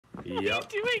Yep.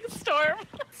 What are you doing, Storm?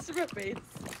 Strip face.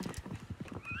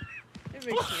 It makes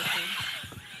no sense.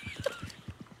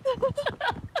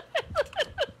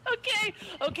 Okay,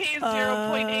 okay,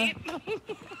 0.8.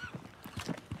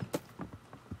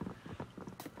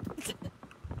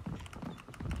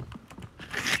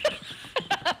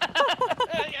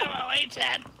 Get out of my way,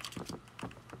 Chad.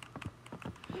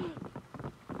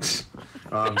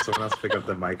 Someone else pick up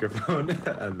the microphone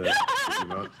and the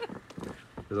emote.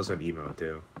 There's also an emote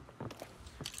too.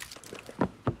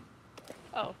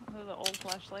 Oh, there's an old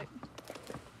flashlight.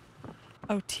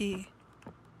 Oh, T.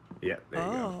 Yeah, there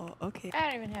you go. Oh, okay. I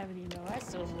don't even have any no. I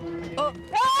still don't Oh.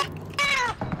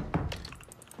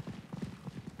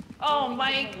 Oh,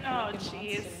 Mike. Oh,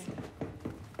 jeez.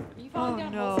 Oh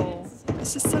no.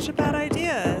 This is such a bad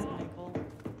idea.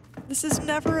 This is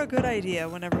never a good idea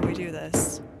whenever we do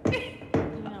this.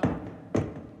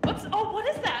 Oh, what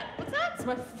is that? What's that? It's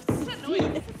my What's that noise?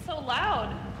 It's so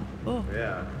loud. Oh.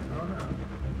 Yeah. Oh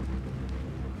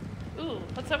no. Ooh,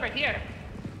 what's over here?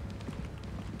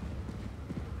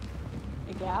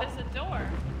 A gap? There's a door.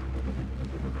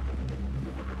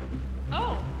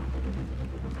 Oh,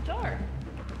 a door.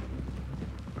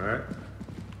 All right.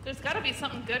 There's got to be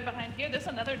something good behind here. There's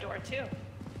another door too.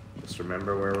 Just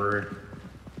remember where we're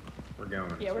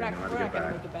going. Yeah, so we're we not know how to gonna get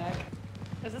back. make it back.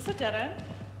 Is this a dead end?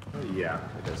 Oh, yeah,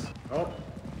 it is. Oh.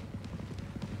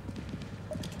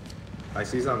 I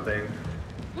see something.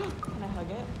 Can I hug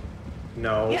it?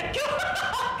 No. Yeah, go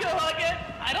hug it.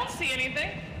 I don't see anything.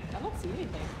 I don't see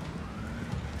anything.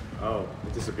 Oh,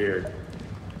 it disappeared.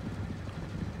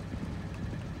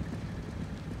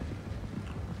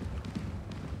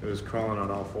 It was crawling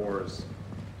on all fours.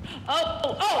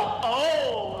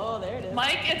 Oh, there it is.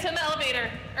 Mike, it's in the elevator,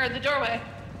 or the doorway.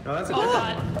 No, that's a Oh,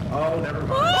 different God. one. Oh, never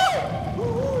mind.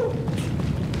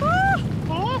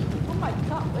 Oh my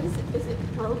god, what is it? Is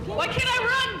it broken? Why can't I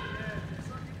run?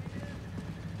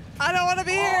 I don't want to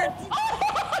be here. Oh!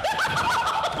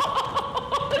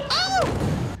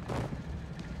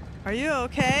 Are you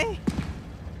okay?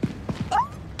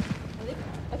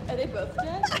 Are they both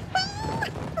dead?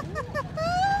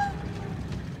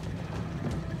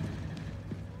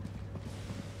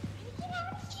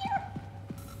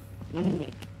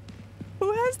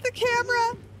 Who has the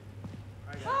camera?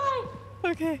 Hi!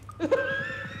 Okay.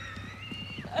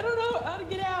 I don't know how to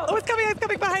get out. Oh, it's coming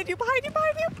behind you, behind you,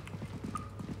 behind you.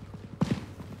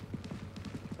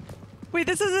 Wait,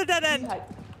 this is a dead end. Hide.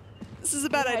 This is a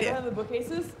bad Hide idea. behind the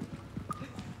bookcases.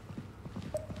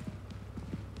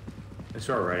 It's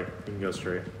all right. You can go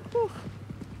straight. Whew.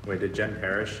 Wait, did Jen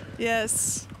perish?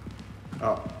 Yes.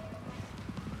 Oh,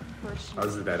 First, that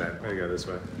was the dead end. I'm gonna go this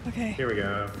way. Okay. Here we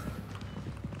go.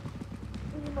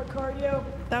 I need more cardio.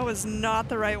 That was not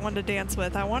the right one to dance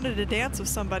with. I wanted to dance with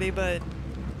somebody, but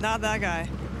not that guy.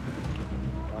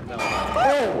 Oh no.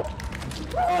 Oh!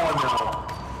 Oh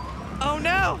no. Oh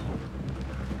no!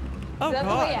 Oh Is that the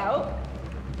way god. out?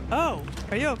 Oh,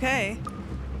 are you okay?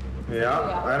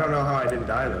 Yeah, I don't know how I didn't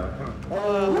die though. Huh.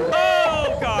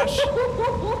 Oh gosh.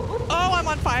 Oh, I'm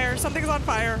on fire. Something's on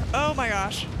fire. Oh my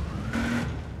gosh.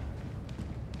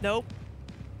 Nope.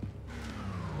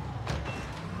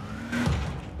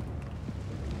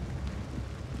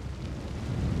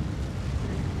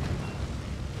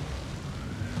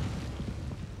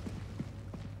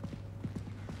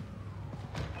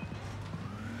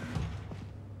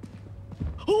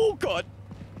 Oh god.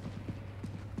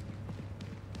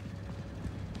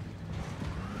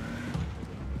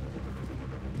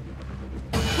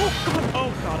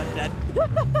 Oh god, I'm dead.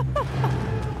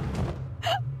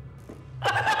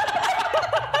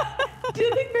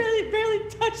 Dude, they barely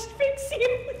touched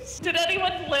Pixie. Did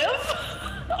anyone live?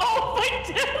 Oh, Mike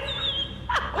did.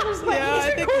 Yeah,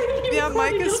 I think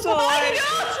Mike is still alive.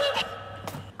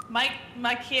 Mike,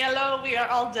 Michaelo, we are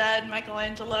all dead.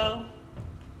 Michelangelo.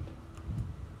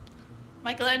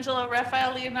 Michelangelo,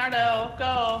 Raphael, Leonardo,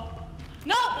 go.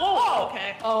 No! Oh,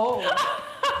 okay. Oh.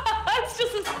 It's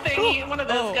just this thingy, one of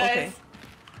those guys. Okay.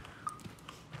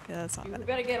 Yeah, that's not We bad.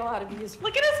 better get a lot of views.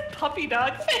 Look at his puppy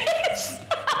dog face.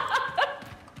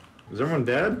 Is everyone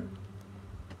dead?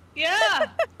 Yeah.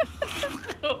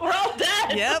 We're all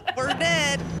dead. Yep, we're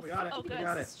dead. We got it. Oh, We good.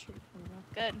 got it.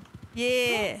 Good.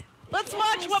 Yeah. Let's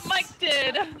watch what Mike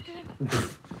did.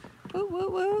 Woo woo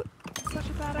woo. Such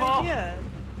a bad Oh. idea.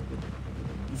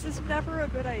 This is never a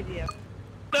good idea.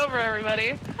 It's over,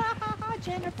 everybody. Ha ha ha,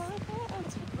 Jennifer.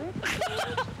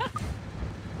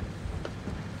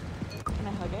 Can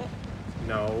I hug it?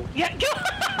 No. Yeah, go,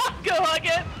 go hug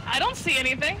it. I don't see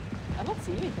anything. I don't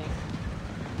see anything.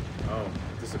 Oh,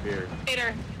 it disappeared.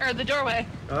 Later, or the doorway.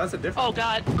 Oh, that's a different. Oh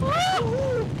God.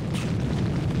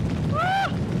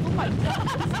 Oh my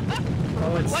god.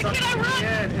 Oh, it's Why sucking can't I me run?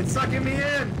 in. It's sucking me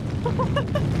in.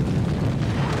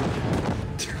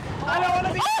 I don't want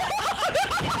to be.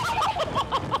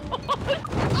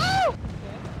 Oh!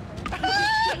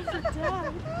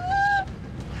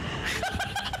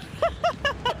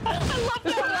 I love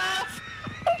that laugh.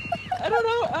 I don't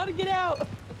know how to get out.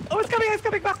 Oh, it's coming! It's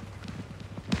coming back!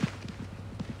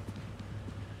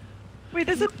 Wait,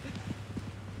 is it?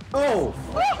 Oh!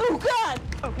 Oh God!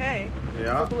 Okay.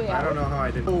 Yeah, the way I out. don't know how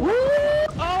I didn't.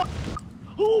 Oh!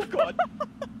 Oh God!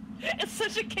 It's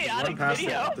such a Run chaotic past it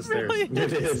video. up the stairs. Really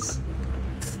It is.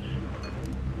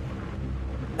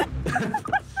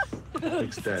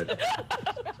 It's dead.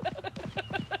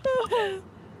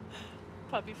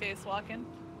 Puppy face walking.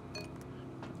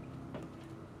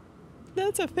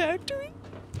 That's a factory?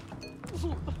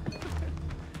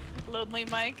 Lonely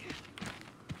Mike.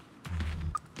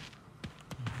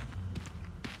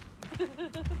 The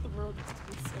world is to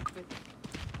be so big.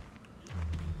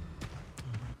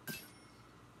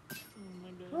 Oh my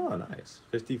God. Oh, nice.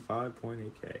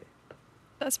 55.8k.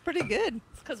 That's pretty good.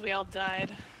 It's because we all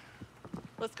died.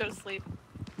 Let's go to sleep.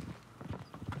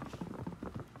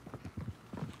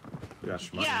 We got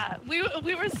shmoney. Yeah, we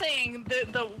were saying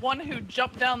the one who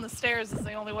jumped down the stairs is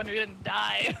the only one who didn't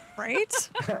die. Right?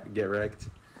 Get wrecked.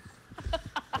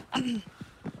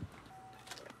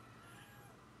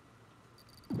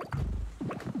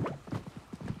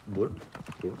 What?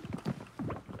 Cool.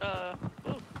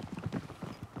 Ooh.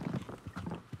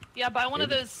 Yeah, buy one of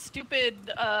those stupid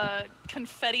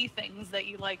confetti things that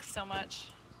you like so much.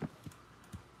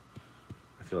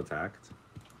 I feel attacked.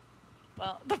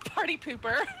 Well, the party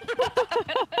pooper.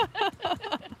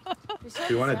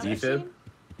 Do you want a defib?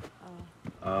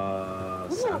 Oh.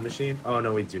 Sound machine? Oh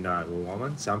no, we do not. We want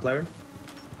one? Sound player? You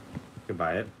can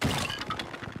buy it.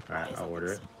 Alright, I'll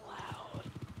order it. Loud.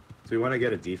 So we want to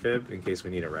get a defib in case we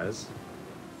need a res.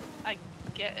 I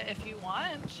get if you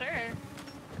want, sure.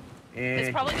 Eh.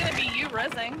 It's probably gonna be you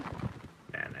rezzing.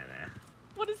 Nah, nah, nah.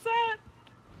 What is that?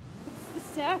 The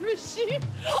sound machine.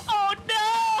 Oh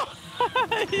no!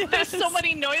 There's so Yes.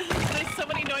 many noises. There's so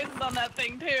many noises on that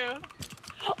thing too.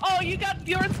 Oh, you got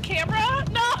Bjorn's camera?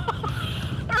 No,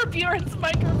 or Bjorn's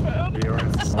microphone.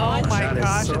 Bjorn's- Oh my that is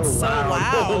gosh, it's so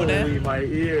loud. Holy, my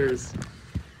ears.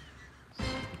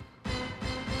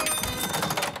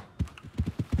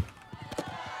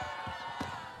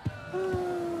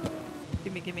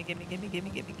 Gimme, gimme, gimme, gimme, gimme,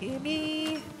 gimme,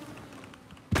 gimme.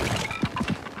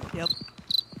 Yep.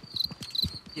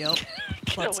 Yep.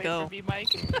 Get Let's away go. from me,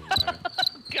 Mike.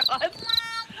 God.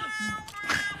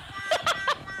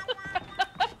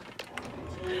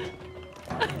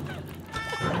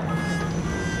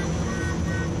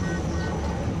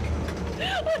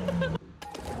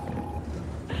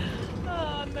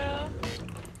 Oh no.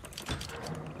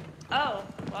 Oh,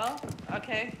 well,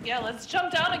 okay. Yeah, let's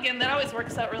jump down again. That always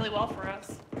works out really well for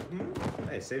us.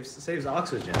 Hey, saves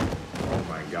oxygen. Oh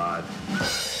my god.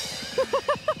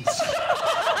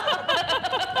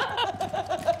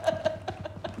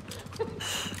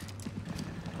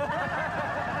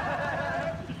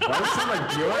 Why does it sound like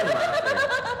Bjorn laughing?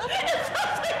 It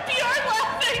sounds like Bjorn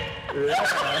laughing! Yeah.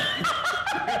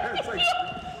 It's like,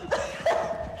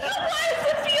 Why is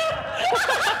it Bjorn?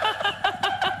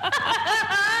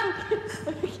 I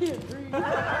can't breathe.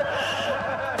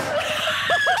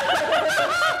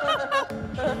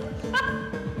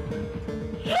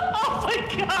 Oh my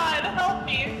god, help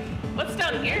me! What's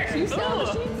down here? Two sound Ooh.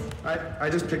 machines? I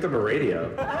just picked up a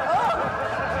radio.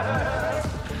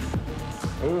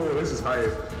 Oh, this is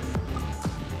hype.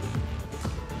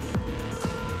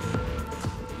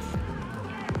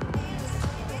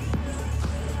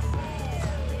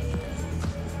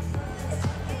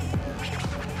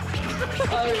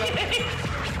 Oh, yeah.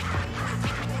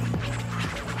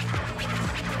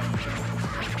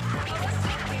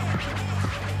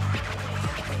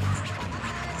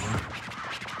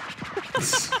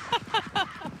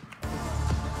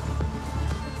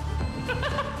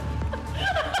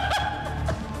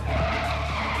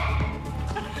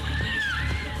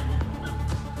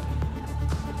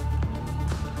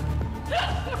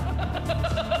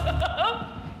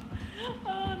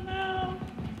 Oh no.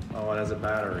 Oh, it has a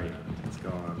battery. It's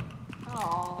gone. Aww.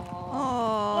 Well,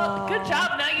 Oh. good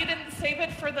job. Now you didn't save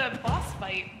it for the boss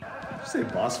fight. Did you say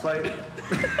boss fight?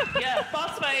 Yeah,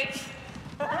 boss fight.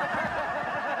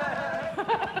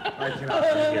 I cannot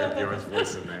hear Bjorn's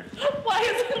voice in there. Why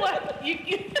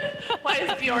why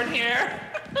is Bjorn here?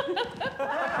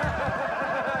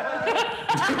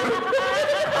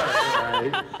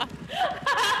 Alright.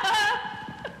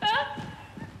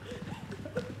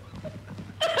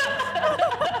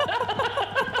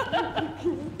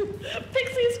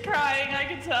 Pixie's crying. I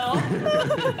can can't tell.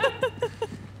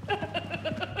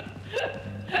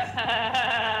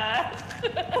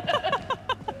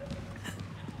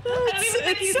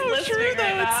 It's so true,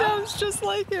 though. It sounds just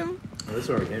like him. Oh, this is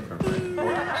where we came from,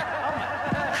 right?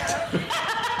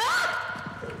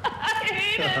 I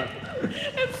hate it.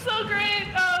 It's so great.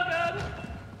 Oh, God.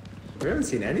 We haven't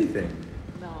seen anything.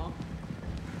 No.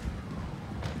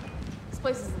 This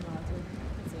place isn't haunted.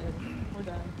 That's it. We're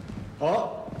done.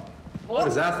 Oh! What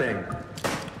is that thing?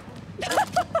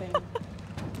 Thing.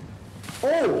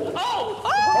 Oh! Oh!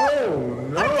 Oh,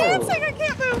 no! I'm dancing! I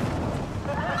can't move!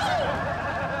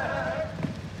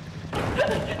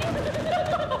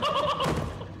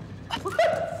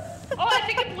 Oh, I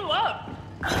think it blew up.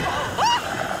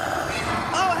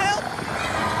 Oh, help!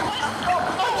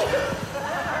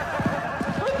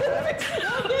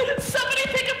 Somebody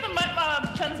pick up the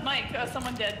Chen's mic.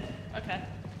 Someone did. Okay.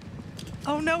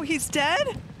 Oh no, he's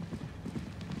dead?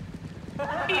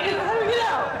 How do we get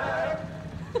out?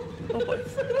 Oh boy.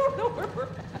 I don't know where we're at.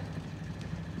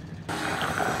 I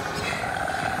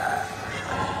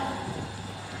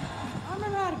don't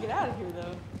remember how to get out of here,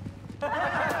 though.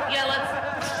 Yeah, let's.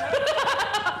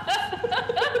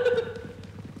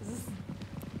 This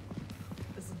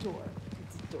is a door.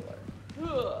 It's a door.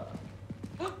 Ugh.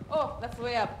 Oh, that's the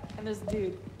way up. And there's a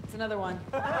dude. It's another one.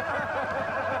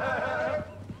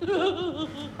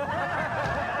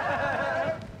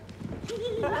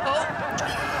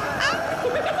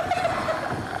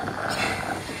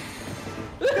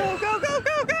 Go, go, go,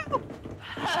 go, go!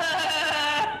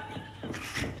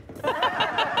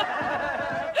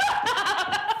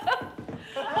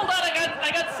 Hold on,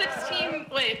 I got 16.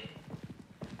 Wait,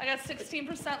 I got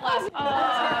 16% left.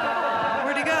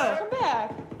 Where'd he go? Come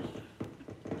back.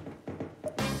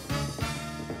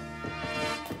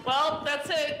 Well, that's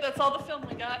it. That's all the film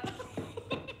we got.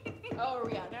 Oh, are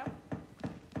we out now?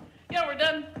 Yeah, we're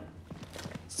done.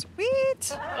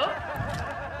 Sweet! Oh.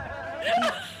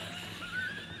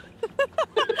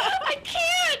 I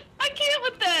can't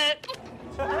with that.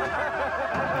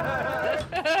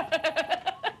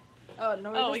 Oh,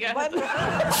 no, Oh, we got it.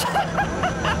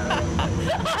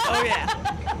 Oh yeah.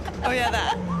 Oh yeah,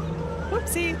 that.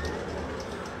 Whoopsie.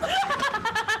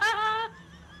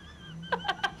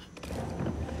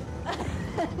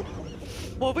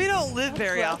 Well, we don't live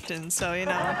very often, so you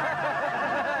know.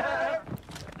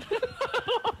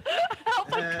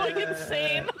 Help, I'm going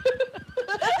insane.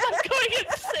 I'm going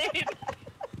insane.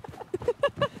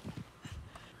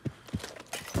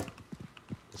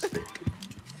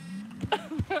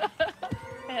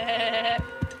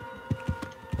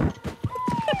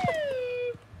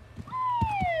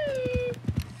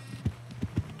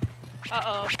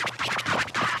 Uh-oh.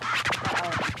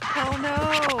 Oh no.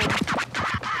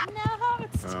 No,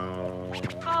 it's... Oh,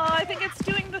 Oh, I think it's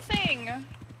doing the thing.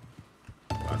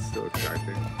 that's still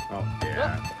extracting. Oh,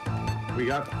 yeah. We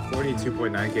got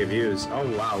 42.9k views. Oh,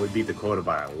 wow, we beat the quota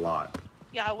by a lot.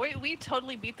 Yeah, we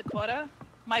totally beat the quota.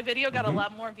 My video got a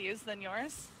lot more views than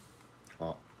yours.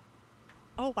 Oh,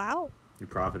 Oh wow. you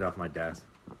profit off my death.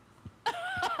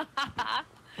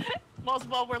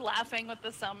 While we're laughing with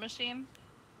the sound machine.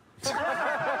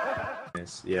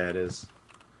 Nice. Yeah, it is.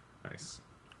 Nice.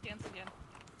 Dance again.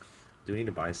 Do we need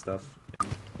to buy stuff?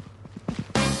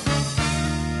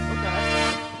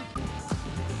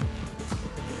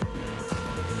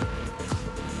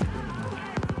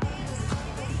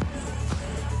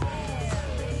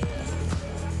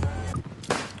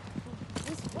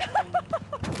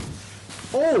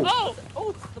 Oh! Oh!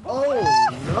 Oh, the ball. Oh,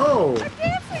 no!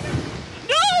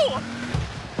 No!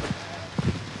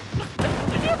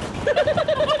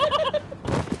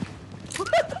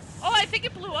 Oh, I think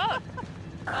it blew up.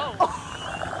 Oh.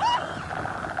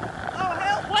 Oh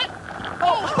hell! What?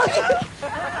 Oh!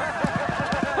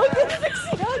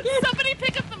 Somebody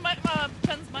pick up the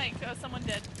Chen's mic. Someone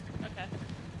did. Okay.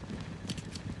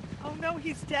 Oh no,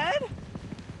 he's dead?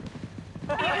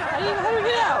 How do we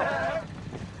get out?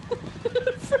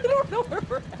 I don't know where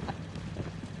we're at.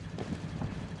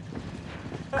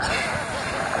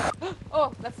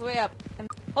 Oh, that's the way up. And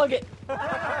hug it. Go,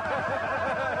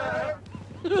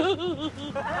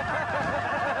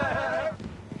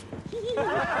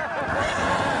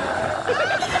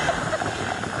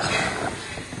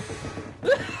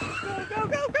 go,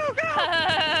 go, go!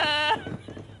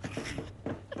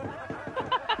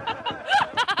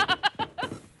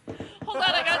 Hold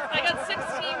on, I got 16.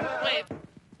 Wait.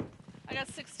 I got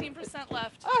 16%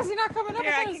 left. Oh, is he not coming up?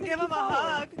 Here, I thought he can was give gonna him a keep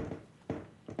hug.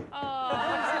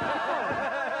 Oh.